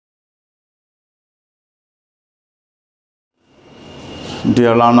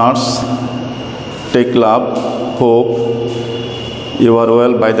Dear learners, take love, hope you are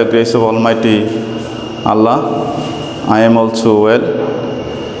well by the grace of Almighty Allah. I am also well.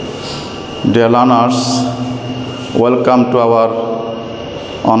 Dear learners, welcome to our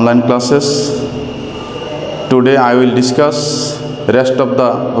online classes. Today I will discuss rest of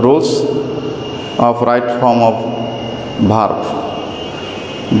the rules of right form of verb.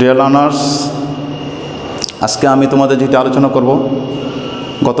 Dear learners, আজকে আমি তোমাদের যেটা আলোচনা করব,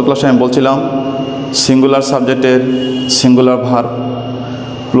 গত ক্লাসে আমি বলছিলাম সিঙ্গুলার সাবজেক্টের সিঙ্গুলার ভার্ব,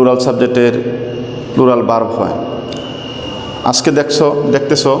 প্লুরাল সাবজেক্টের প্লুরাল ভার্ব হয়। আজকে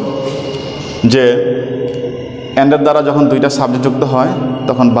দেখতেছো যে এন্ডের দ্বারা যখন দুইটা সাবজেক্ট যুক্ত হয়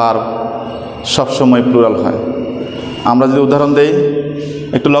তখন ভার্ব সবসময় প্লুরাল হয়। আমরা যদি উদাহরণ দেই,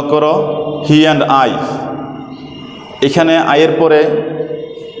 একটু লক্ষ্য করো, হি অ্যান্ড আই, এখানে আইয়ের পরে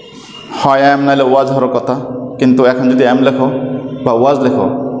হয় অ্যাম নাহলে ওয়াজ হওয়ার কথা, কিন্তু এখন যদি অ্যাম লেখো বা ওয়াজ লেখো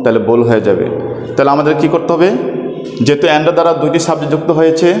তাহলে ভুল হয়ে যাবে। তাহলে আমাদের কি করতে হবে, যেহেতু অ্যান্ডের দ্বারা দুইটি সাবজেক্ট যুক্ত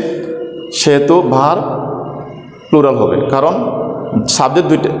হয়েছে সেহেতু ভার্ব প্লুরাল হবে, কারণ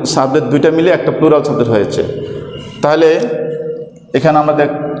সাবজেক্ট দুইটা মিলে একটা প্লুরাল সাবজেক্ট হয়েছে। তাহলে এখানে আমরা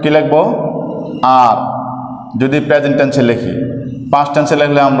কী লিখব, আর যদি প্রেজেন্ট টেন্সে লিখি, পাস্ট টেন্সে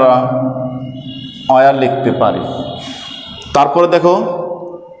লিখলে আমরা অয়ার লিখতে পারি। তারপরে দেখো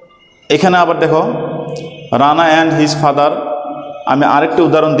এখানে আবার দেখো রানা অ্যান্ড হিজ ফাদার, আমি আরেকটি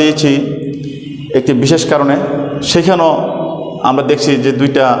উদাহরণ দিয়েছি একটি বিশেষ কারণে, সেখানেও আমরা দেখছি যে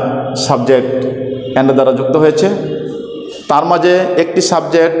দুইটা সাবজেক্ট অ্যান্ডের দ্বারা যুক্ত হয়েছে। তার মাঝে একটি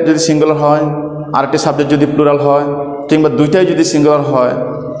সাবজেক্ট যদি সিঙ্গুলার হয়, আরেকটি সাবজেক্ট যদি প্লুরাল হয়, কিংবা দুইটাই যদি সিঙ্গুলার হয়,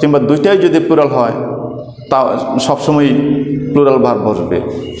 কিংবা দুইটাই যদি প্লুরাল হয়, তা সবসময় প্লুরাল ভার্ব বসবে।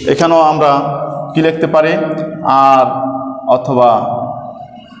 এখানেও আমরা কি লিখতে পারি, আর অথবা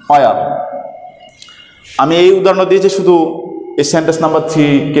অয়ার। আমি এই উদাহরণ দিয়েছি শুধু এই সেন্টেন্স নাম্বার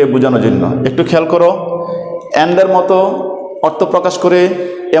 3-কে বোঝানোর জন্য। একটু খেয়াল করো, অ্যান্ডের মতো অর্থ প্রকাশ করে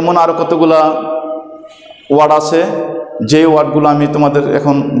এমন আরও কতগুলা ওয়ার্ড আছে, যে ওয়ার্ডগুলো আমি তোমাদের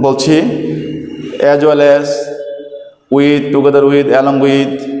এখন বলছি, as well as, with, together with, along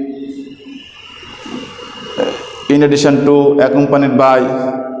with, in addition to, accompanied by,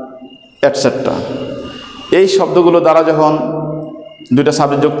 etcetera. এই শব্দগুলো দ্বারা যখন দুইটা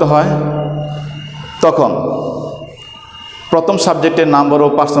সাবজেক্ট যুক্ত হয় তখন প্রথম সাবজেক্টের নাম্বার ও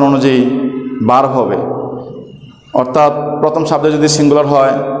পার্সন অনুযায়ী ভার্ব হবে। অর্থাৎ প্রথম সাবজেক্ট যদি সিঙ্গুলার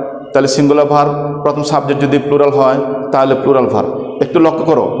হয় তাহলে সিঙ্গুলার ভার্ব, প্রথম সাবজেক্ট যদি প্লুরাল হয় তাহলে প্লুরাল ভার্ব। একটু লক্ষ্য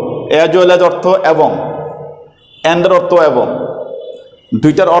করো, অ্যাজ ওয়েল অ্যাজ অর্থ এবং, অ্যান্ডের অর্থ এবং,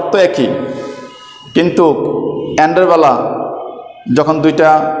 দুইটার অর্থ একই, কিন্তু অ্যান্ডের বেলা যখন দুইটা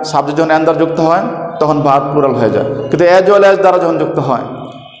সাবজেক্ট যখন অ্যান্ড দ্বারা যুক্ত হয় তখন ভার্ব প্লুরাল হয়ে যায়। কিন্তু অ্যাজ ওয়েল অ্যাজ দ্বারা যখন যুক্ত হয়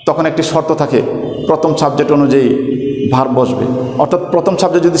তখন একটি শর্ত থাকে, প্রথম সাবজেক্ট অনুযায়ী ভার্ব বসবে। অর্থাৎ প্রথম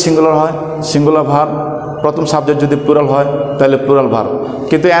সাবজেক্ট যদি সিঙ্গুলার হয় সিঙ্গুলার ভার্ব, প্রথম সাবজেক্ট যদি প্লুরাল হয় তাহলে প্লুরাল ভার্ব।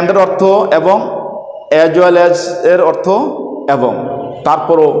 কিন্তু অ্যান্ডের অর্থ এবং, অ্যাজ ওয়েল অ্যাজ এর অর্থ এবং,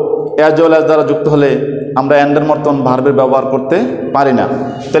 তারপরও অ্যাজ ওয়েল অ্যাজ দ্বারা যুক্ত হলে আমরা অ্যান্ডের মতন ভার্বের ব্যবহার করতে পারি না।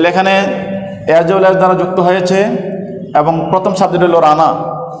 তাহলে এখানে অ্যাজ ওয়েল অ্যাজ দ্বারা যুক্ত হয়েছে এবং প্রথম সাবজেক্ট হলো রানা,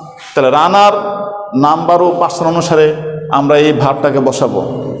 তাহলে রানার নাম্বার ও পার্সন অনুসারে আমরা এই ভার্বটাকে বসাবো।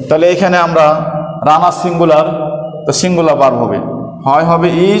 তাহলে এখানে আমরা রানা সিঙ্গুলার, তো সিঙ্গুলার ভার্ব হবে, হয় হবে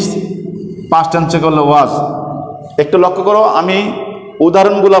ইজ, পাস্ট টেন্সে করলে ওয়াজ। একটু লক্ষ্য করো, আমি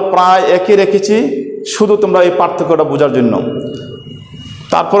উদাহরণগুলো প্রায় একই রেখেছি শুধু তোমরা এই পার্থক্যটা বোঝার জন্য।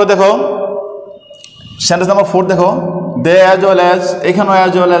 তারপরে দেখো সেন্টেন্স নাম্বার 4 দেখো, দে অ্যাজ ওয়েল অ্যাজ, এখানেও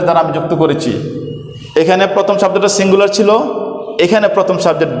অ্যাজ ওয়েল অ্যাজ দ্বারা আমি যুক্ত করেছি। এখানে প্রথম সাবজেক্টটা সিঙ্গুলার ছিল, এখানে প্রথম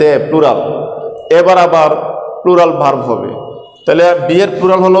সাবজেক্ট দে প্লুরাল, এবার আবার প্লুরাল ভার্ব হবে। তাহলে বিয়ের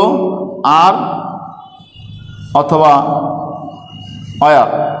প্লুরাল হলো আর অথবা অয়ার।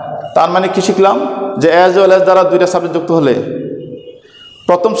 তার মানে কি শিখলাম, যে অ্যাজ ওয়েল অ্যাজ দ্বারা দুইটা সাবজেক্ট যুক্ত হলে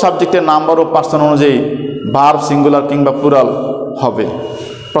প্রথম সাবজেক্টের নাম্বার ও পার্সন অনুযায়ী ভার্ব সিঙ্গুলার কিংবা প্লুরাল হবে।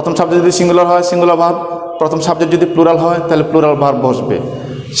 প্রথম সাবজেক্ট যদি সিঙ্গুলার হয় সিঙ্গুলার ভার্ব, প্রথম সাবজেক্ট যদি প্লুরাল হয় তাহলে প্লুরাল ভার্ব বসবে।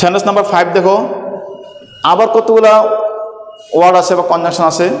 সেন্টেন্স নাম্বার 5 দেখো, আবার কতগুলা ওয়ার্ড আছে বা কনজাংশন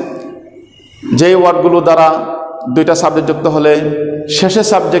আছে, যেই ওয়ার্ডগুলো দ্বারা দুইটা সাবজেক্ট যুক্ত হলে শেষের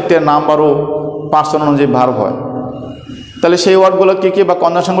সাবজেক্টের নাম্বার ও পার্সন অনুযায়ী ভার্ব হয়। তাহলে সেই ওয়ার্ডগুলো কী কী বা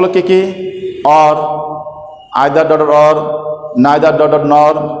কনজাংশনগুলো কী কী, or, either dot or, neither dot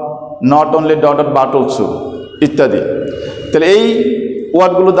নর, not only dot but also ইত্যাদি। তাহলে এই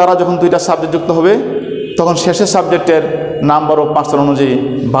ওয়ার্ডগুলো দ্বারা যখন দুইটা সাবজেক্ট যুক্ত হবে তখন শেষের সাবজেক্টের নাম্বার ও পার্সন অনুযায়ী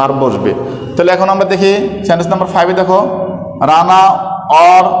ভার্ব বসবে। তাহলে এখন আমরা দেখি সেন্টেন্স নাম্বার 5-এ দেখো, রানা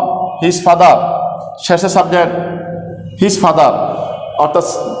অর হিজ ফাদার, শেষের সাবজেক্ট হিজ ফাদার অর্থাৎ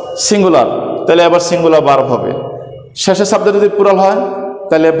সিঙ্গুলার, তাহলে এবার সিঙ্গুলার ভার্ব হবে। শেষের সাবজেক্ট যদি প্লুরাল হয়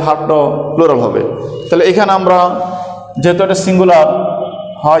তাহলে ভার্বটা প্লুরাল হবে। তাহলে এখানে আমরা যেহেতু এটা সিঙ্গুলার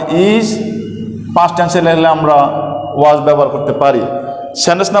হয় ইজ, পাস্ট টেন্সে লিখলে আমরা ওয়াজ ব্যবহার করতে পারি।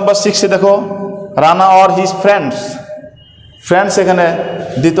 সেন্টেন্স নাম্বার 6 দেখো, Rana or his friends. Friends এখানে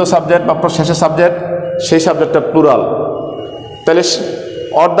দ্বিতীয় সাবজেক্ট বা শেষের সাবজেক্ট, সেই সাবজেক্টটা প্লুরাল। তাহলে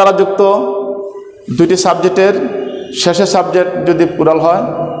অর দ্বারা যুক্ত দুইটি সাবজেক্টের শেষের সাবজেক্ট যদি প্লুরাল হয়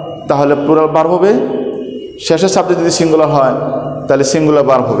তাহলে প্লুরাল ভার্ব হবে, শেষের সাবজেক্ট যদি সিঙ্গুলার হয় তাহলে সিঙ্গুলার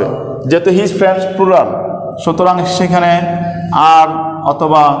ভার্ব হবে। যেহেতু হিজ ফ্রেন্ডস প্লুরাল, সুতরাং সেখানে আর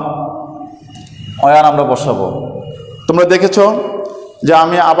অথবা অয়ার আমরা বসাবো। তোমরা দেখেছো যে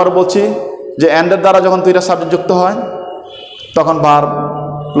আমি আবার বলছি যে অ্যান্ডের দ্বারা যখন দুইটা সাবজেক্ট যুক্ত হয় তখন ভার্ব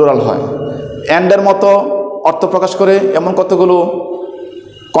প্লুরাল হয়। অ্যান্ডের মতো অর্থ প্রকাশ করে এমন কতগুলো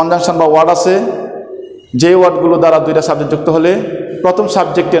কনজাংশন বা ওয়ার্ড আছে যে ওয়ার্ডগুলো দ্বারা দুইটা সাবজেক্ট যুক্ত হলে প্রথম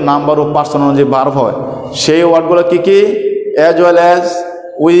সাবজেক্টের নাম্বার ও পার্সন অনুযায়ী ভার্ব হয়। সেই ওয়ার্ডগুলো কী কী? As well as,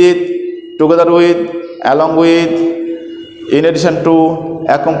 with, together with, along with, in addition to,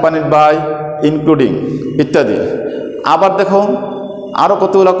 accompanied by, including ইত্যাদি। আবার দেখো আরও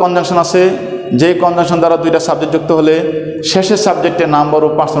কতগুলো কনজাংশন আছে যে কনজাংশন দ্বারা দুইটা সাবজেক্ট যুক্ত হলে শেষের সাবজেক্টের নাম্বার ও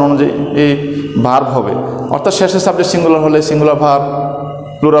পার্সন অনুযায়ী এই ভার্ব হবে। অর্থাৎ শেষের সাবজেক্ট সিঙ্গুলার হলে সিঙ্গুলার ভার্ব,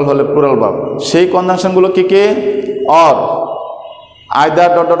 প্লুরাল হলে প্লুরাল ভার্ব। সেই কনজাংশনগুলো কী কী? Or, either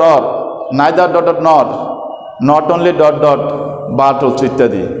dot dot or, neither dot dot not, not only dot dot, but also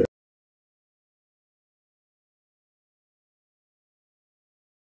ইত্যাদি।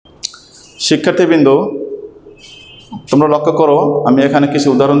 শিক্ষার্থীবৃন্দ, তোমরা লক্ষ্য করো আমি এখানে কিছু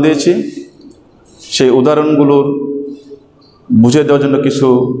উদাহরণ দিয়েছি, সেই উদাহরণগুলোর বুঝিয়ে দেওয়ার জন্য কিছু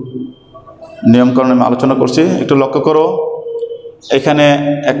নিয়মকানুন আমি আলোচনা করছি। একটু লক্ষ্য করো, এখানে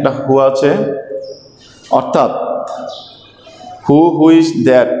একটা হু আছে, অর্থাৎ হু, হুইজ,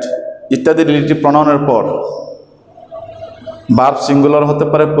 দ্যাট ইত্যাদি রিলেটিভ প্রনাউনের পর ভার্ব সিঙ্গুলার হতে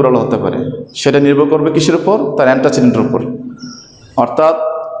পারে, প্লুরাল হতে পারে। সেটা নির্ভর করবে কিসের উপর? তার অ্যান্টাসিডেন্টের উপর। অর্থাৎ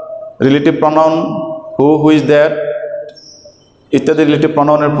relative pronoun who, who's, that ইত্যাদি রিলেটিভ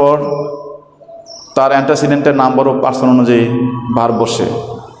প্রনাউনের পর তার অ্যান্টাসিডেন্টের নাম্বার ও পার্সন অনুযায়ী ভার্ব বসে।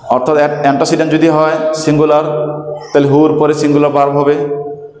 অর্থাৎ অ্যান্টাসিডেন্ট যদি হয় সিঙ্গুলার তাহলে হুর পরে সিঙ্গুলার ভার্ব হবে,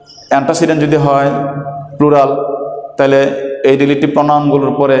 অ্যান্টাসিডেন্ট যদি হয় প্লুরাল তাহলে এই রিলেটিভ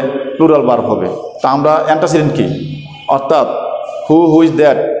প্রনাউনগুলোর পরে প্লুরাল ভার্ব হবে। তা আমরা অ্যান্টাসিডেন্ট কি? অর্থাৎ হু, হুইজ,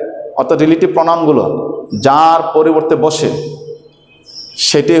 দ্যাট অর্থাৎ রিলেটিভ প্রনাউনগুলো যার পরিবর্তে বসে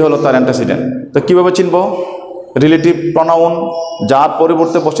সেটাই হলো তার অ্যান্টাসিডেন্ট। তো কীভাবে চিনব? রিলেটিভ প্রনাউন যার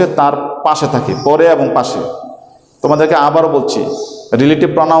পরিবর্তে বসে তার পাশে থাকে, পরে এবং পাশে। তোমাদেরকে আবারও বলছি, রিলেটিভ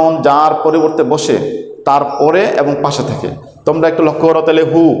প্রনাউন যার পরিবর্তে বসে তার পরে এবং পাশে থাকে। তোমরা একটু লক্ষ্য করো, তাহলে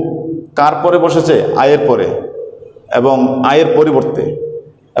হু কার পরে বসেছে? আয়ের পরে এবং আয়ের পরিবর্তে,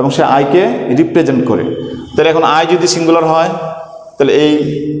 এবং সে আইকে রিপ্রেজেন্ট করে। তাহলে এখন আই যদি সিঙ্গুলার হয় তাহলে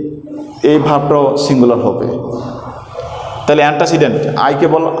এই ভার্বটাও সিঙ্গুলার হবে। তাহলে অ্যান্টাসিডেন্ট আইকে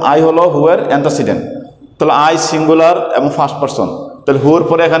বল, আই হলো হুয়ের অ্যান্টাসিডেন্ট। তাহলে আই সিঙ্গুলার এবং ফার্স্ট পারসন, তাহলে হুর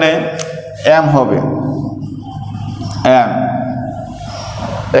পরে এখানে এম হবে, এম।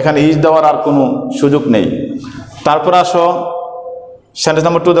 এখানে ইজ দেওয়ার আর কোনো সুযোগ নেই। তারপরে আসো সেন্টেন্স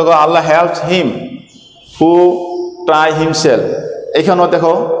নাম্বার 2 দেখো, আল্লাহ হেল্পস হিম হু ট্রাই হিমসেলফ। এখানেও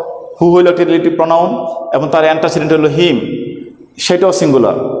দেখো হু হইল একটি রিলেটিভ প্রনাউন এবং তার অ্যান্টাসিডেন্ট হলো হিম, সেটাও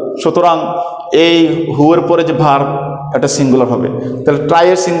সিঙ্গুলার। সুতরাং এই হুয়ের পরে যে ভার্ব এটা সিঙ্গুলার হবে। তাহলে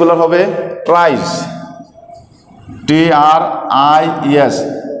ট্রাইয়ের সিঙ্গুলার হবে ট্রাইজ, TRIES।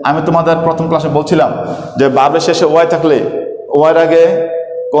 আমি তোমাদের প্রথম ক্লাসে বলছিলাম যে ভার্বের শেষে ওয়াই থাকলে, ওয়াইয়ের আগে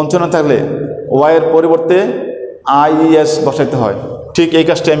কনসোনেন্ট থাকলে ওয়াইয়ের পরিবর্তে IES বসাইতে হয়। ঠিক এই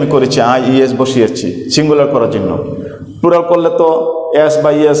কাজটি আমি করেছি, IES বসিয়েছি সিঙ্গুলার করার জন্য। প্লুরাল করলে তো এস বা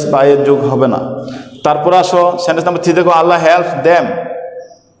ইএস বা এর যোগ হবে না। তারপর আসো সেন্টেন্স নাম্বার 3 দেখো, আল্লাহ হেল্প দেম।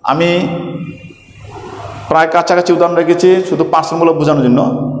 আমি প্রায় কাছাকাছি উদাহরণ রেখেছি শুধু পার্সনগুলো বোঝানোর জন্য।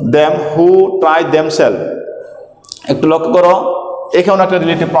 দেম হু ট্রাই দেম সেলফ। একটু লক্ষ্য করো, এখানেও একটা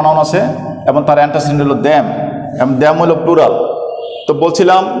রিলেটিভ প্রনাউন আছে এবং তার অ্যান্টাসিডেন্ট হলো দেম, এবং দেম হলো প্লুরাল। তো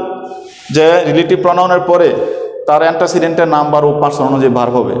বলছিলাম যে রিলেটিভ প্রনাউনের পরে তার অ্যান্টাসিডেন্টের নাম্বার ও পার্সন অনুযায়ী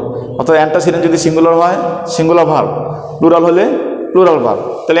ভার্ব হবে। অর্থাৎ অ্যান্টাসিডেন্ট যদি সিঙ্গুলার হয় সিঙ্গুলার ভার্ব, প্লুরাল হলে প্লুরাল ভার্ব।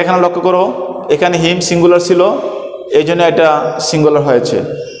 তাহলে এখানে লক্ষ্য করো, এখানে হিম সিঙ্গুলার ছিল এই জন্য এটা সিঙ্গুলার হয়েছে।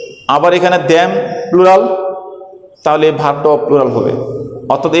 আবার এখানে দেম প্লুরাল, তাহলে এই ভার্বটাও প্লুরাল হবে।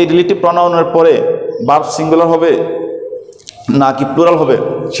 অর্থাৎ এই রিলেটিভ প্রনাউনের পরে ভার্ব সিঙ্গুলার হবে নাকি প্লুরাল হবে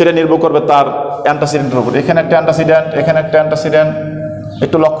সেটা নির্ভর করবে তার অ্যান্টাসিডেন্টের উপর। এখানে একটা অ্যান্টাসিডেন্ট, এখানে একটা অ্যান্টাসিডেন্ট,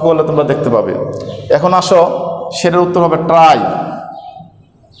 একটু লক্ষ্য করলে তোমরা দেখতে পাবে। এখন আসো সেটার উত্তর হবে ট্রাই।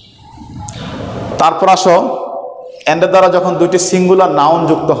 তারপর আসো অ্যান্ডের দ্বারা যখন দুইটি সিঙ্গুলার নাউন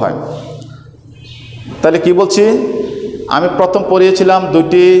যুক্ত হয় তাহলে কি বলছি? আমি প্রথম পড়িয়েছিলাম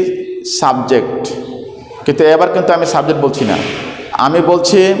দুটি সাবজেক্ট, কিন্তু এবার কিন্তু আমি সাবজেক্ট বলছি না, আমি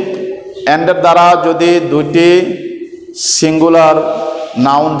বলছি অ্যান্ডের দ্বারা যদি দুইটি সিঙ্গুলার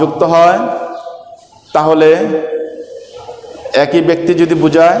নাউন যুক্ত হয় তাহলে একই ব্যক্তি যদি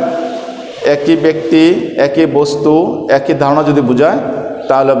বোঝায়, একই ব্যক্তি, একই বস্তু, একই ধারণা যদি বোঝায়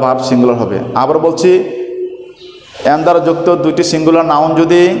তাহলে ভার্ব সিঙ্গুলার হবে। আবার বলছি, অ্যান্ড দ্বারা যুক্ত দুইটি সিঙ্গুলার নাউন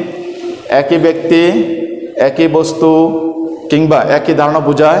যদি একই ব্যক্তি, একই বস্তু কিংবা একই ধারণা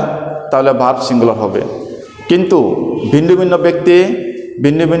বোঝায় তাহলে ভার্ব সিঙ্গুলার হবে। কিন্তু ভিন্ন ভিন্ন ব্যক্তি,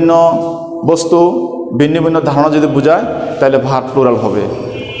 ভিন্ন ভিন্ন বস্তু, ভিন্ন ভিন্ন ধারণা যদি বোঝায় তাহলে ভার্ব প্লুরাল হবে।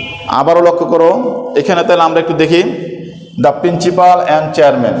 আবারও লক্ষ্য করো এখানে, তাহলে আমরা একটু দেখি, দ্য প্রিন্সিপাল অ্যান্ড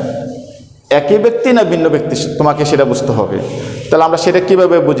চেয়ারম্যান একই ব্যক্তি না ভিন্ন ব্যক্তি, তোমাকে সেটা বুঝতে হবে। তাহলে আমরা সেটা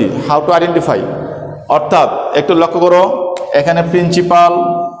কীভাবে বুঝি, হাউ টু আইডেন্টিফাই। অর্থাৎ একটু লক্ষ্য করো, এখানে principal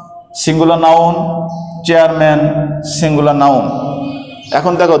singular noun, chairman singular noun.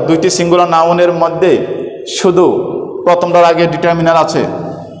 এখন দেখো দুইটি সিঙ্গুলার নাউনের মধ্যে শুধু প্রথমটার আগে ডিটারমিনার আছে,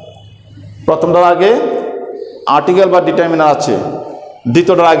 প্রথমটার আগে আর্টিকেল বা ডিটারমিনার আছে,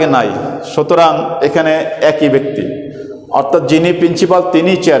 দ্বিতীয়টার আগে নাই। সুতরাং এখানে একই ব্যক্তি, অর্থাৎ যিনি প্রিন্সিপাল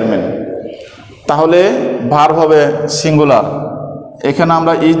তিনি চেয়ারম্যান, তাহলে ভার্ব হবে সিঙ্গুলার। এখানে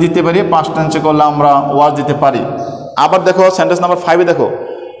আমরা ইজ দিতে পারি, পাস্ট টেন্সে করলে আমরা ওয়াজ দিতে পারি। আবার দেখো সেন্টেন্স নাম্বার 5-এ দেখো,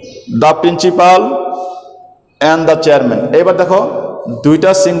 the principal and the chairman. এবার দেখো দুইটা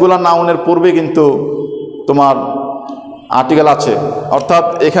সিঙ্গুলার নাউনের পূর্বে কিন্তু তোমার আর্টিকেল আছে, অর্থাৎ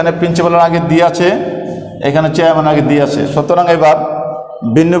এখানে প্রিন্সিপালের আগে দিয়ে আছে, এখানে চেয়ারম্যান আগে দিয়ে আছে। সুতরাং এবার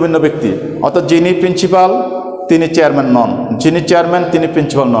ভিন্ন ভিন্ন ব্যক্তি, অর্থাৎ যিনি প্রিন্সিপাল তিনি চেয়ারম্যান নন, যিনি চেয়ারম্যান তিনি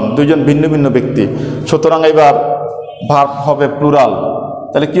প্রিন্সিপাল নন, দুইজন ভিন্ন ভিন্ন ব্যক্তি। সুতরাং এবার ভার্ব হবে প্লুরাল।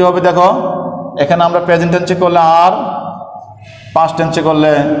 তাহলে কি হবে দেখো, এখানে আমরা প্রেজেন্ট টেন্সে করলে আর, পাস্ট টেন্সে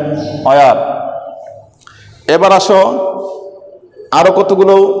করলে অয়ার। এবার আসো আরও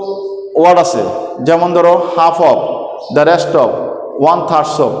কতগুলো ওয়ার্ড আছে, যেমন ধরো half of, the rest of,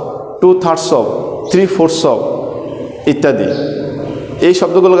 1/3 of, 2/3 of, 3/4 of ইত্যাদি। এই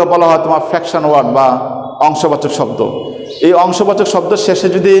শব্দগুলোকে বলা হয় তোমার ফ্র্যাকশন ওয়ার্ড বা অংশবাচক শব্দ। এই অংশবাচক শব্দের শেষে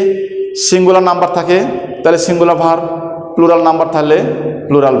যদি সিঙ্গুলার নাম্বার থাকে তাহলে সিঙ্গুলার ভার্ব, প্লুরাল নাম্বার থাকলে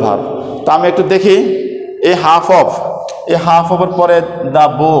প্লুরাল ভার্ব। তা আমি একটু দেখি, এই হাফ অফ, এই হাফ অফের পরে দ্য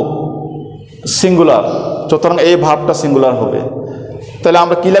বুক সিঙ্গুলার, সুতরাং এই ভার্বটা সিঙ্গুলার হবে। তাহলে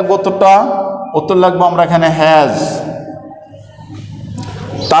আমরা কী লিখবো উত্তরটা, উত্তর লিখবো আমরা এখানে হ্যাজ।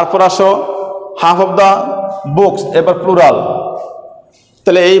 তারপর আসো হাফ অফ দ্য বুকস, এবার প্লুরাল,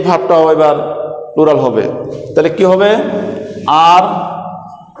 তাহলে এই ভার্বটাও এবার প্লুরাল হবে। তাহলে কি হবে, আর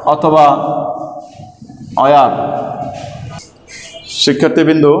অথবা অয়ার।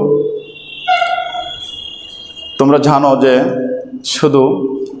 শিক্ষার্থীবৃন্দু, তোমরা জানো যে শুধু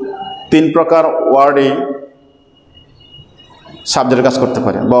 3 প্রকার ওয়ার্ডই সাবজেক্টের কাজ করতে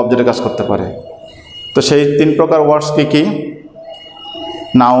পারে বা অবজেক্টের কাজ করতে পারে। তো সেই 3 প্রকার ওয়ার্ডস কি?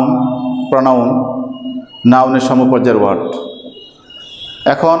 নাউন, প্রনাউন, নাউনের সমপর্যায়ের ওয়ার্ড।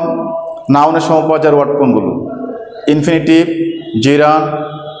 এখন নাউনের সমপর্যায়ের ওয়ার্ড কোনগুলো? ইনফিনিটিভ, জিরান,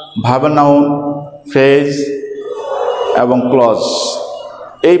 ভার্বের নাউন, ফ্রেজ এবং ক্লজ।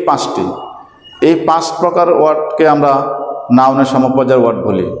 এই 5টি, এই 5 প্রকার ওয়ার্ডকে আমরা নাউনের সমপর্যায়ের ওয়ার্ড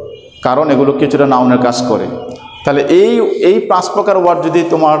বলি, কারণ এগুলো কিছুটা নাউনের কাজ করে। তাহলে এই 5 প্রকার ওয়ার্ড যদি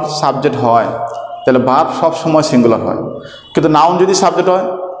তোমার সাবজেক্ট হয় তাহলে ভার্ব সব সময় সিঙ্গুলার হয়। কিন্তু নাউন যদি সাবজেক্ট হয়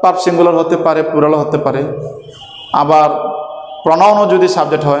ভার্ব সিঙ্গুলার হতে পারে, প্লুরাল হতে পারে। আবার প্রনাউনও যদি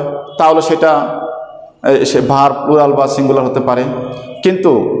সাবজেক্ট হয় তাহলে সেটা সে ভার্ব প্লুরাল বা সিঙ্গুলার হতে পারে।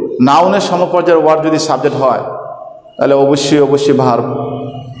 কিন্তু নাউনের সমপর্যায়ের ওয়ার্ড যদি সাবজেক্ট হয় তাহলে অবশ্যই ভার্ব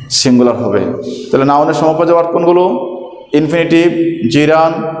সিঙ্গুলার হবে। তাহলে নাউনের সমপর্যায়ের ওয়ার্ড কোনগুলো? ইনফিনিটিভ,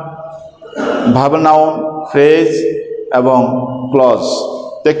 জিরান, ভার্বের নাউন, ফ্রেজ এবং ক্লজ।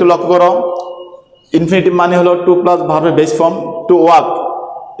 তো একটু লক্ষ্য করো, ইনফিনিটিভ মানে হলো টু প্লাস ভার্বের বেস ফর্ম, টু ওয়াক।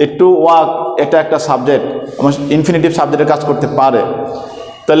 এই টু ওয়াক এটা একটা সাবজেক্ট, ইনফিনিটিভ সাবজেক্টের কাজ করতে পারে।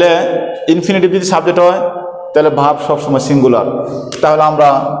 তাহলে ইনফিনিটিভ যদি সাবজেক্ট হয় তাহলে ভার্ব সবসময় সিঙ্গুলার, তাহলে আমরা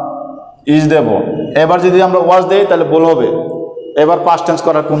ইজ দেব। এবার যদি আমরা ওয়াজ দেই তাহলে বল হবে। এবার পাস্ট টেন্স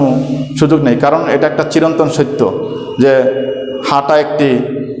করার কোনো সুযোগ নেই, কারণ এটা একটা চিরন্তন সত্য যে হাঁটা একটি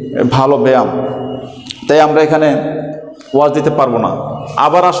ভালো ব্যায়াম, তাই আমরা এখানে ওয়াজ দিতে পারবো না।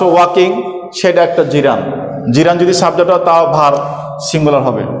 আবার আসো ওয়াকিং, সেটা একটা জিরান। জিরান যদি সাবজেক্ট হয় তাও ভার্ব সিঙ্গুলার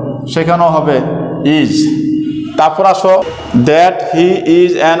হবে, সেখানেও হবে ইজ। তারপর আসো that he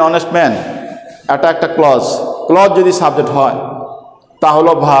is an honest man, এটা একটা ক্লজ। ক্লজ যদি সাবজেক্ট হয়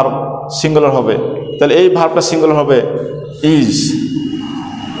তাহলেও ভার্ব সিঙ্গুলার হবে, তাহলে এই ভার্বটা সিঙ্গুলার হবে ইজ।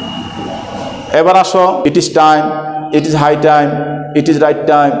 এবার আসো it is time, it is high time, it is right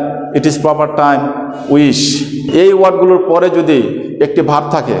time, it is proper time, wish. এই ওয়ার্ডগুলোর পরে যদি একটি ভার্ব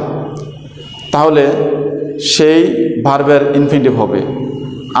থাকে তাহলে সেই ভার্বের ইনফিনিটিভ হবে।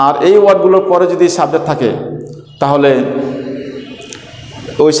 আর এই ওয়ার্ডগুলোর পরে যদি সাবজেক্ট থাকে তাহলে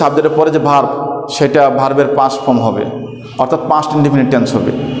ওই সাবজেক্টের পরে যে ভার্ব সেটা ভার্বের পাস্ট ফর্ম হবে, অর্থাৎ পাস্ট ইনডিফিনিট টেন্স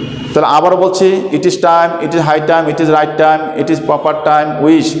হবে। তাহলে আবারও বলছি, it is time, it is high time, it is right time, it is proper time,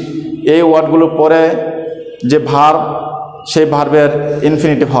 wish. এই ওয়ার্ডগুলোর পরে যে ভার্ব সেই ভার্বের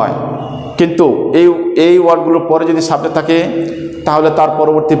ইনফিনিটিভ হয়, কিন্তু এই ওয়ার্ডগুলোর পরে যদি সাবজেক্ট থাকে তাহলে তার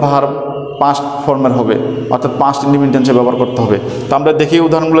পরবর্তী ভার্ব পাস্ট ফর্মের হবে, অর্থাৎ পাস্ট ইনডিফিনিট টেন্সে ব্যবহার করতে হবে। তো আমরা দেখি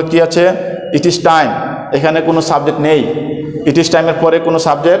উদাহরণগুলো কি আছে। ইট ইজ টাইম, এখানে কোনো সাবজেক্ট নেই, ইট ইজ টাইমের পরে কোনো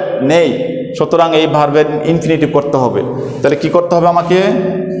সাবজেক্ট নেই, সুতরাং এই ভার্বের ইনফিনিটিভ করতে হবে। তাহলে কি করতে হবে আমাকে?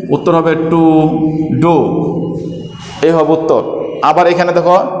 উত্তর হবে টু ডু, এই হবে উত্তর। আবার এখানে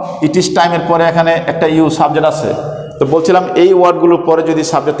দেখো, ইট ইজ টাইমের পরে এখানে একটা ইউ সাবজেক্ট আছে, তো বলছিলাম এই ওয়ার্ডগুলোর পরে যদি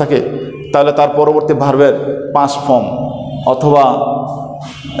সাবজেক্ট থাকে তাহলে তার পরবর্তী ভার্বের পাস্ট ফর্ম অথবা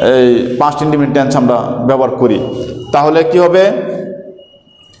এই পাস্ট ইনডিফিনিট টেন্স আমরা ব্যবহার করি। তাহলে কি হবে?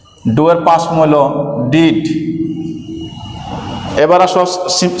 ডু এর পাস্ট ফর্ম হলো ডিড। এবার আসো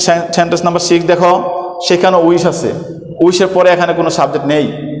সেন্টেন্স নাম্বার 6 দেখো, সেখানে উইশ আছে, উইশের পরে এখানে কোনো সাবজেক্ট নেই,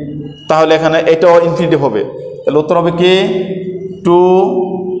 তাহলে এখানে এটাও ইনফিনিটিভ হবে। তাহলে উত্তর হবে কি? টু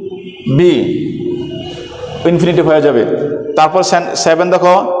বি, ইনফিনিটিভ হয়ে যাবে। তারপর 7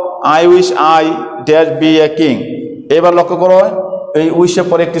 দেখো, I wish I dash B a king. এবার লক্ষ্য করো, এই উইশের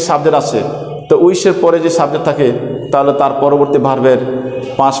পরে একটি সাবজেক্ট আছে, তো উইশের পরে যে সাবজেক্ট থাকে তাহলে তার পরবর্তী ভার্বের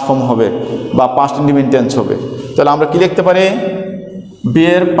পাস্ট ফর্ম হবে বা পাস্ট ইনডিফিনিট টেন্স হবে। তাহলে আমরা কি লিখতে পারি? বি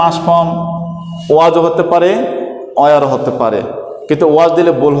এর পাস্ট ফর্ম ওয়াজও হতে পারে, অয়ারও হতে পারে, কিন্তু ওয়াজ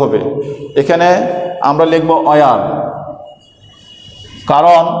দিলে ভুল হবে। এখানে আমরা লিখব অয়ার,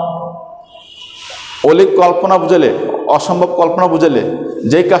 কারণ অলিক কল্পনা বুঝালে, অসম্ভব কল্পনা বুঝালে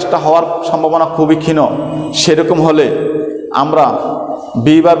যেই কাজটা হওয়ার সম্ভাবনা খুবই ক্ষীণ, সেরকম হলে আমরা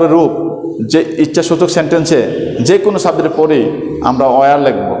বি ভার্বের রূপ যে ইচ্ছাসূচক সেন্টেন্সে যে কোনো সাবজেক্টে পড়ে আমরা অয়ার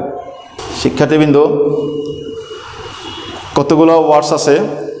লিখব। শিক্ষার্থীবৃন্দ, কতগুলো ওয়ার্ডস আছে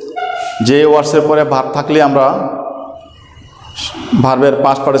যে ওয়ার্ডসের পরে ভার্ব থাকলে আমরা ভার্বের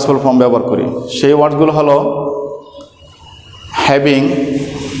পাস্ট পার্টিসিপল ফর্ম ব্যবহার করি। সেই ওয়ার্ডগুলো হলো having,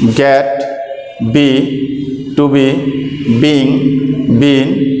 gate, B, two B, being, bin,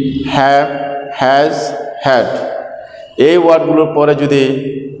 have, has, had. এই ওয়ার্ডগুলোর পরে যদি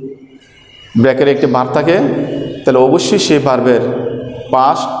ব্র্যাকেটে একটি ভার্ব থাকে তাহলে অবশ্যই সেই ভার্বের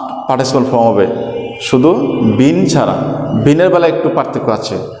পাস্ট পার্টিসিপল ফর্ম হবে, শুধু বিন ছাড়া। বিনের বেলায় একটু পার্থক্য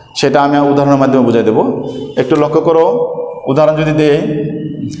আছে, সেটা আমি উদাহরণের মাধ্যমে বুঝিয়ে দেব। একটু লক্ষ্য করো, উদাহরণ যদি দেই,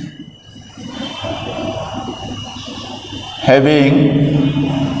 having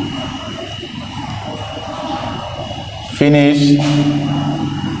finish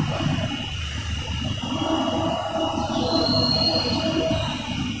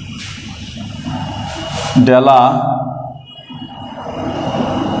Della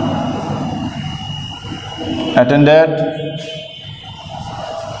attended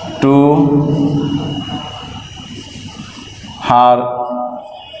to her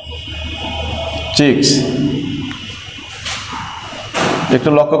chicks। একটু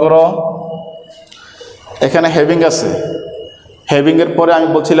লক্ষ্য করো, এখানে হ্যাভিং আছে, হ্যাভিংয়ের পরে আমি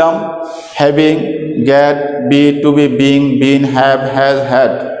বলছিলাম having, gate, B, two B, being, bin, have, has,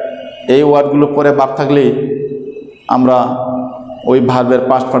 had. এই ওয়ার্ডগুলোর পরে ভার্ব থাকলেই আমরা ওই ভার্বের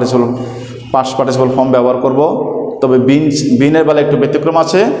পাস্ট পার্টিসিপল ফর্ম ব্যবহার করব। তবে বিনের বেলা একটু ব্যতিক্রম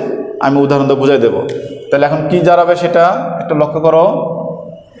আছে, আমি উদাহরণটা বুঝাই দেব। তাহলে এখন কি দাঁড়াবে সেটা একটু লক্ষ্য করো,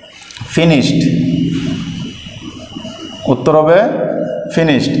 ফিনিশড, উত্তর হবে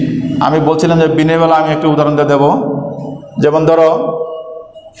ফিনিশড। আমি বলছিলাম যে বিনের বেলা আমি একটু উদাহরণ দিয়ে দেব। যেমন ধরো,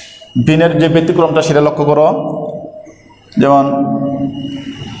 বিনের যে ব্যতিক্রমটা সেটা লক্ষ্য করো, যেমন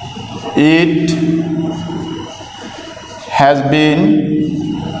it has been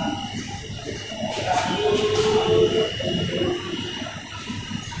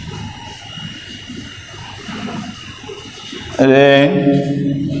rain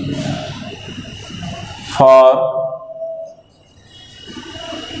for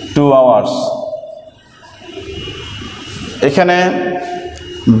 2 hours। এখানে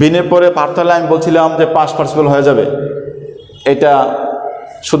বিনের পরে ভার্ব থাকলে আমি বলছিলাম যে পাস্ট পার্টিসিপল হয়ে যাবে, এটা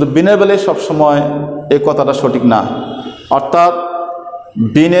শুধু বিনের বেলায় সবসময় এই কথাটা সঠিক না। অর্থাৎ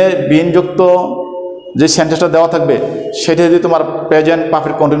বিনযুক্ত যে সেন্টেন্সটা দেওয়া থাকবে সেটা যদি তোমার প্রেজেন্ট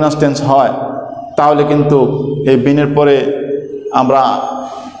পারফেক্ট কন্টিনিউয়াস টেন্স হয় তাহলে কিন্তু এই বিনের পরে আমরা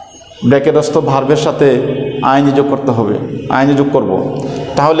ব্র্যাকেটস্থ ভার্বের সাথে আইএনজি যোগ করতে হবে, আইএনজি যোগ করব।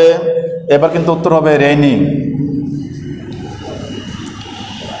 তাহলে এবার কিন্তু উত্তর হবে রেইনিং।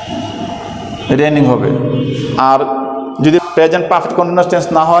 রেনিং হবে। আর যদি প্রেজেন্ট পারফেক্ট কন্টিনিউয়াস টেন্স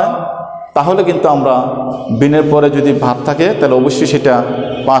না হয় তাহলে কিন্তু আমরা বিনের পরে যদি ভার্ব থাকে তাহলে অবশ্যই সেটা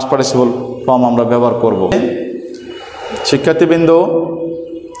পাস্ট পার্টিসিপল ফর্ম আমরা ব্যবহার করব। শিক্ষার্থীবৃন্দ,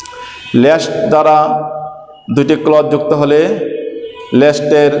 লেস্ট দ্বারা দুইটি ক্লজ যুক্ত হলে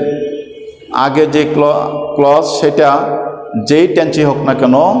লেস্টের আগে যে ক্লজ সেটা যেই টেন্সই হোক না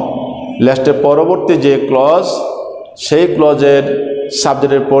কেন, লেস্টের পরবর্তী যে ক্লজ সেই ক্লজের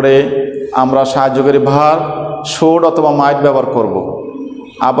সাবজেক্টের পরে আমরা সাহায্যকারী ভার্ব শুড অথবা মাইট ব্যবহার করব।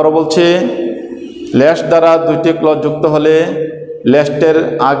 আবারও বলছি, লেস্ট দ্বারা দুইটি ক্লজ যুক্ত হলে লেস্টের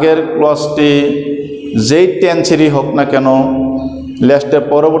আগের ক্লজটি যেই টেন্সেরই হোক না কেন, লেস্টের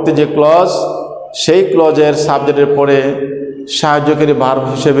পরবর্তী যে ক্লজ সেই ক্লজের সাবজেক্টের পরে সাহায্যকারী ভার্ব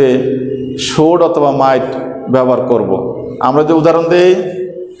হিসেবে শুড অথবা মাইট ব্যবহার করব। আমরা যদি উদাহরণ দিই,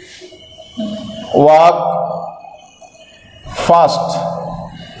 walk fast,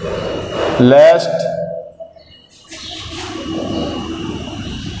 least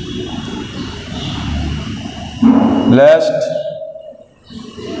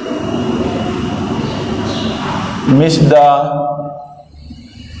miss the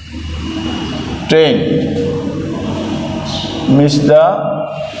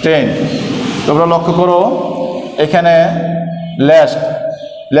train, তোমরা লক্ষ্য করো এখানে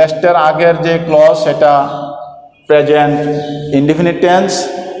লেস্টের আগের যে ক্লজ সেটা প্রেজেন্ট ইনডিফিনিট টেন্স,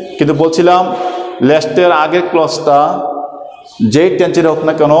 কিন্তু বলছিলাম লেস্টের আগের ক্লজটা যেই টেন্সের হোক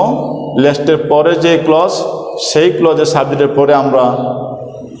না কেন, লেস্টের পরে যে ক্লজ সেই ক্লজের সাবজেক্টের পরে আমরা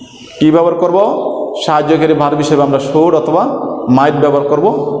কী ব্যবহার করব? সাহায্যকারী ভার্ব হিসেবে আমরা শুড অথবা মাইট ব্যবহার করব।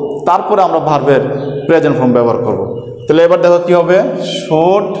 তারপরে আমরা ভার্বের প্রেজেন্ট ফর্ম ব্যবহার করব। তাহলে এবার দেখো কি হবে,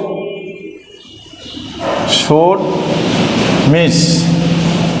 শুড মিস,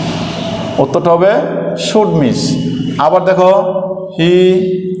 উত্তরটা হবে শুড মিস। আবার দেখো, হি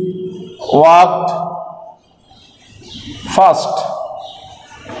walked fast,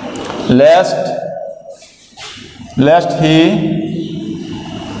 lest he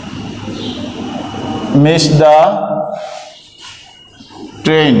missed the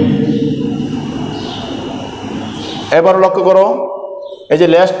train। এবার লক্ষ্য করো এই যে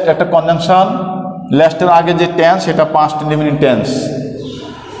লেস্ট একটা কনজাংশন, লেস্টের আগে যে টেন্স সেটা পাস্ট ইনডিফিনিট টেন্স,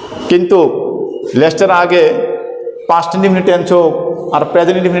 কিন্তু লেস্টের আগে পাস্ট ইনডিফিনিট টেন্স হোক আর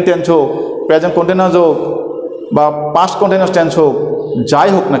প্রেজেন্ট ইনডিফিনিট টেন্স হোক, প্রেজেন্ট কন্টিনিউয়াস হোক বা পাস্ট কন্টিনিউয়াস টেন্স হোক, যাই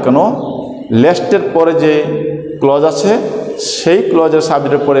হোক না কেন, লেস্টের পরে যে ক্লজ আছে সেই ক্লজের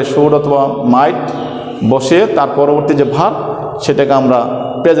সাবজেক্টের পরে শুড অথবা মাইট বসে তার পরবর্তী যে ভার্ব সেটাকে আমরা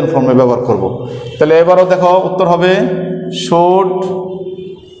প্রেজেন্ট ফর্মে ব্যবহার করব। তাহলে এবারও দেখো উত্তর হবে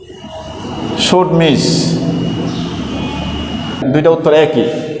শুড মিস। দুইটা উত্তর একই,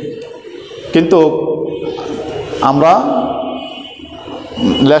 কিন্তু আমরা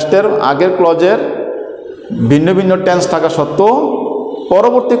লেস্টের আগের ক্লজের ভিন্ন ভিন্ন টেন্স থাকা সত্ত্বেও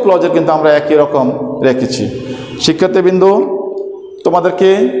পরবর্তী ক্লজের কিন্তু আমরা একই রকম রেখেছি। শিক্ষার্থীবৃন্দু, তোমাদেরকে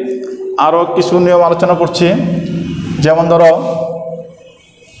আরও কিছু নিয়ম আলোচনা করছি। যেমন ধরো,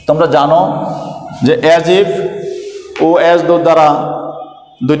 তোমরা জানো যে as if O as though দ্বারা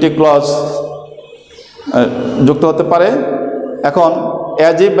দুইটি ক্লজ যুক্ত হতে পারে। এখন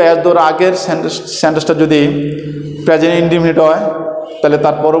অ্যাজ ইফ বা অ্যাজ দোর আগের সেন্টেন্সটা যদি প্রেজেন্ট ইনডিফিনিট হয় তাহলে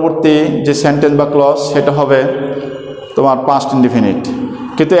তার পরবর্তী যে সেন্টেন্স বা ক্লজ সেটা হবে তোমার পাস্ট ইনডিফিনিট।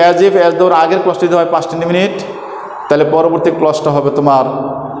 কিন্তু অ্যাজ ইফ অ্যাজ দোর আগের ক্লজটি যদি হয় পাস্ট ইনডিফিনিট তাহলে পরবর্তী ক্লজটা হবে তোমার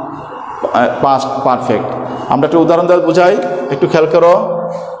পাস্ট পারফেক্ট। আমরা একটু উদাহরণ দিয়ে বুঝাই, একটু খেয়াল করো।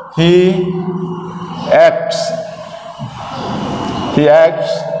 He acts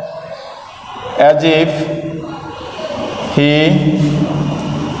as if he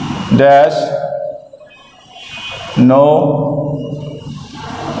dash know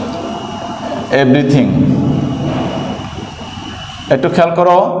everything. একটু খেয়াল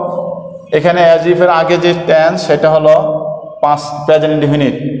করো, এখানে অ্যাজ ইফের আগে যে টেন্স সেটা হলো পাস্ট প্রেজেন্ট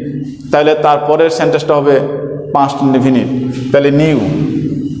ইনডিফিনিট, তাহলে তারপরের সেন্টেন্সটা হবে পাস্ট ইনডিফিনিট, তাহলে নিউ,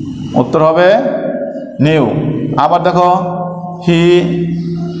 উত্তর হবে নিউ। আবার দেখো, হি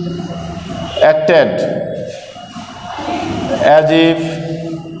acted as if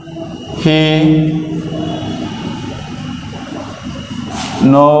he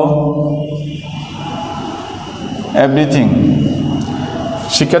know everything.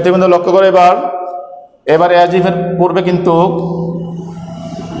 শিক্ষার্থীবৃন্দ লক্ষ্য করে এবার অ্যাজ ইফের পূর্বে কিন্তু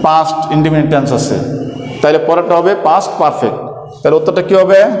পাস্ট ইনডিফিনিট টেন্স আছে, তাহলে পরেরটা হবে পাস্ট পারফেক্ট। তাহলে উত্তরটা কী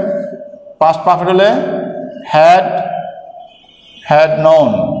হবে? পাস্ট পারফেক্ট হলে হ্যাড নোন।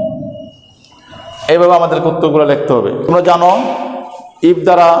 এইভাবে আমাদেরকে উত্তরগুলো লিখতে হবে। তোমরা জানো ইফ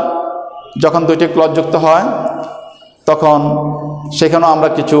দ্বারা যখন দুইটি ক্লজ যুক্ত হয় তখন সেখানেও আমরা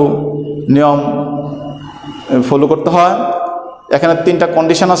কিছু নিয়ম ফলো করতে হয়। এখানে 3টা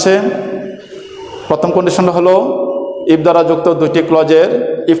কন্ডিশন আছে। প্রথম কন্ডিশনটা হলো ইফ দ্বারা যুক্ত দুইটি ক্লজের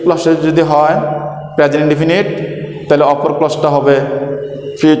ইফ ক্লজটা যদি হয় প্রেজেন্ট ইনডিফিনিট, তাহলে অপর ক্লজটা হবে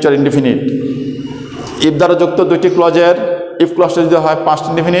ফিউচার ইনডিফিনিট। ইফ দ্বারা যুক্ত দুইটি ক্লজের ইফ ক্লজটা যদি হয় পাস্ট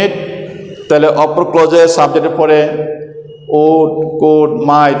ইনডিফিনিট, তাহলে অপর ক্লজের সাবজেক্টের পরে উড, কুড,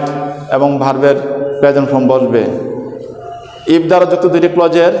 মাইট এবং ভার্বের প্রেজেন্ট ফর্ম বসবে। ইফ দ্বারা যুক্ত দুইটি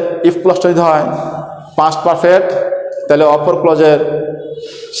ক্লজের ইফ ক্লজটা যদি হয় পাস্ট পারফেক্ট, তাহলে অপর ক্লজের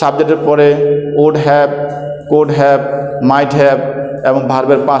সাবজেক্টের পরে would have, could have, might have এবং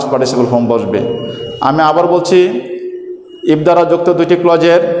ভার্বের পাস্ট পার্টিসিপল ফর্ম বসবে। আমি আবার বলছি, ইফ দ্বারা যুক্ত দুইটি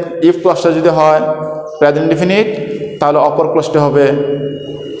ক্লজের ইফ ক্লজটা যদি হয় প্রেজেন্ট ইনডিফিনিট, তাহলে অপর ক্লজটি হবে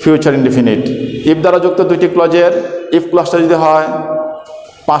ফিউচার ইনডিফিনিট। ইফ দ্বারা যুক্ত দুইটি ক্লজের ইফ ক্লজটা যদি হয়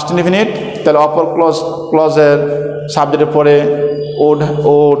পাস্ট ইনডিফিনিট, তাহলে অপর ক্লজের সাবজেক্টের পরে উড,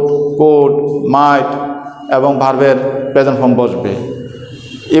 কুড, মাইট এবং ভার্বের প্রেজেন্ট ফর্ম বসবে।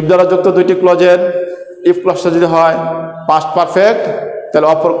 ইফ দ্বারা যুক্ত দুইটি ক্লজের ইফ ক্লজটা যদি হয় পাস্ট পারফেক্ট, তাহলে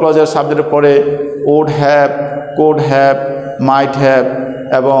অপর ক্লজের সাবজেক্টের পরে would have, could have, might have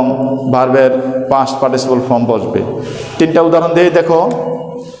এবং ভার্বের পাস্ট পার্টিসিপল ফর্ম বসবে। 3টা উদাহরণ দিয়ে দেখো।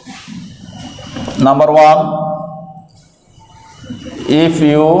 Number 1, if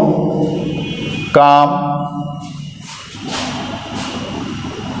you come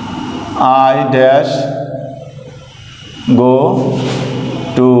I dash go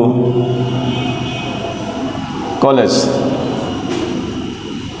to college।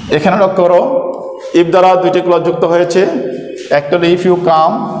 এখানে লক্ষ্য করো, ইফ দ্বারা দুইটি ক্লজ যুক্ত হয়েছে। একটা হলো ইফ ইউ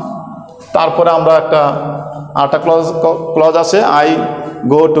কাম, তারপরে আমরা আরেকটা ক্লজ আছে আই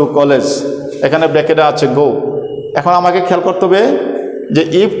গো টু কলেজ, এখানে ব্র্যাকেটে আছে গো। এখন আমাকে খেয়াল করতে হবে যে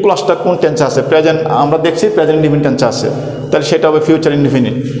ইফ ক্লজটা কোন টেন্সে আছে। প্রেজেন্ট আমরা দেখছি প্রেজেন্ট ইনডিফিনিট টেন্সে আছে, তাহলে সেটা হবে ফিউচার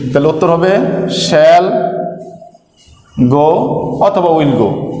ইনডিফিনিট। তাহলে উত্তর হবে শ্যাল গো অথবা উইল গো।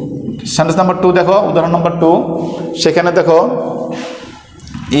 সেন্টেন্স নাম্বার 2 দেখো, উদাহরণ নাম্বার 2, সেখানে দেখো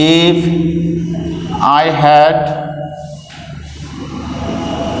if I had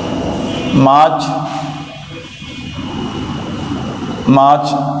much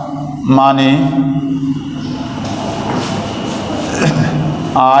money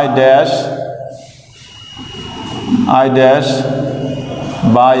I dash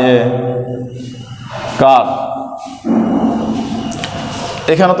buy a car।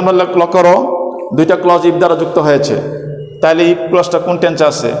 এখানে তোমরা লক্ষ্য করো, দুইটা ক্লজ ইফ দ্বারা যুক্ত হয়েছে, তাহলে ইফ ক্লজটা কোন টেন্সে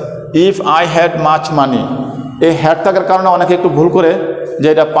আছে? If I had much money. এই হ্যাড থাকার কারণে অনেকে একটু ভুল করে যে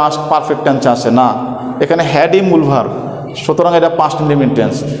এটা পাস্ট পারফেক্ট টেন্সে আছে। না, এখানে হ্যাডই মূল ভার্ব, সুতরাং এটা পাস্ট ইনডিফিনিট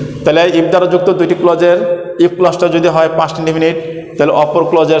টেন্স। তাহলে ইফ দ্বারা যুক্ত দুইটি ক্লজের ইফ ক্লজটা যদি হয় পাস্ট ইনডিফিনিট, তাহলে অপর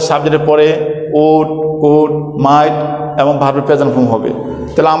ক্লজের সাবজেক্টের পরে উড, কুড, মাইট এবং ভার্বের প্রেজেন্ট ফর্ম হবে।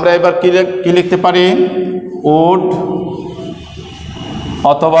 তাহলে আমরা এবার কি লিখতে পারি? উড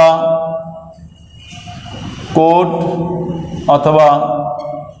অথবা কুড অথবা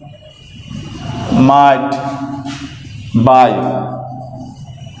মাইট বাই,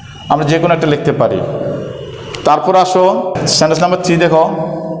 আমরা যে কোনো একটা লিখতে পারি। তারপর আসো সেন্টেন্স নাম্বার 3 দেখো,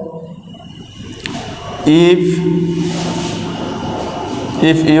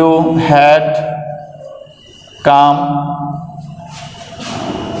 if you had come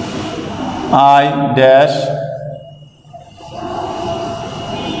I dash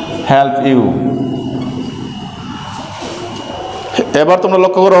help you। এবার তোমরা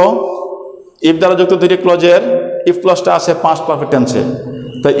লক্ষ্য করো, ইফ দ্বারা যুক্ত দুইটি ক্লজের ইফ ক্লজটা আছে পাস্ট পারফেক্ট টেন্সে।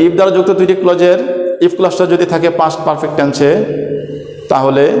 তো ইফ দ্বারা যুক্ত দুইটি ক্লজের ইফ ক্লজটা যদি থাকে পাস্ট পারফেক্ট টেন্সে,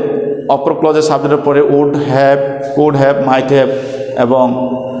 তাহলে অপর ক্লজের সাবজেক্টের পরে would have, could have, might have এবং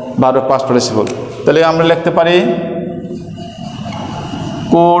ভার্বের পাস্ট পার্টিসিপল। তাহলে আমরা লিখতে পারি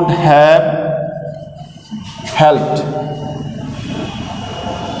could have helped.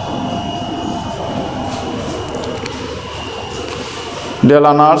 Dear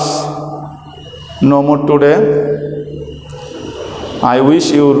learners, no more today. I wish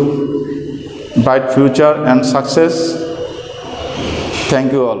you bright future and success. Thank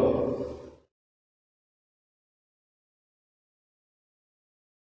you all.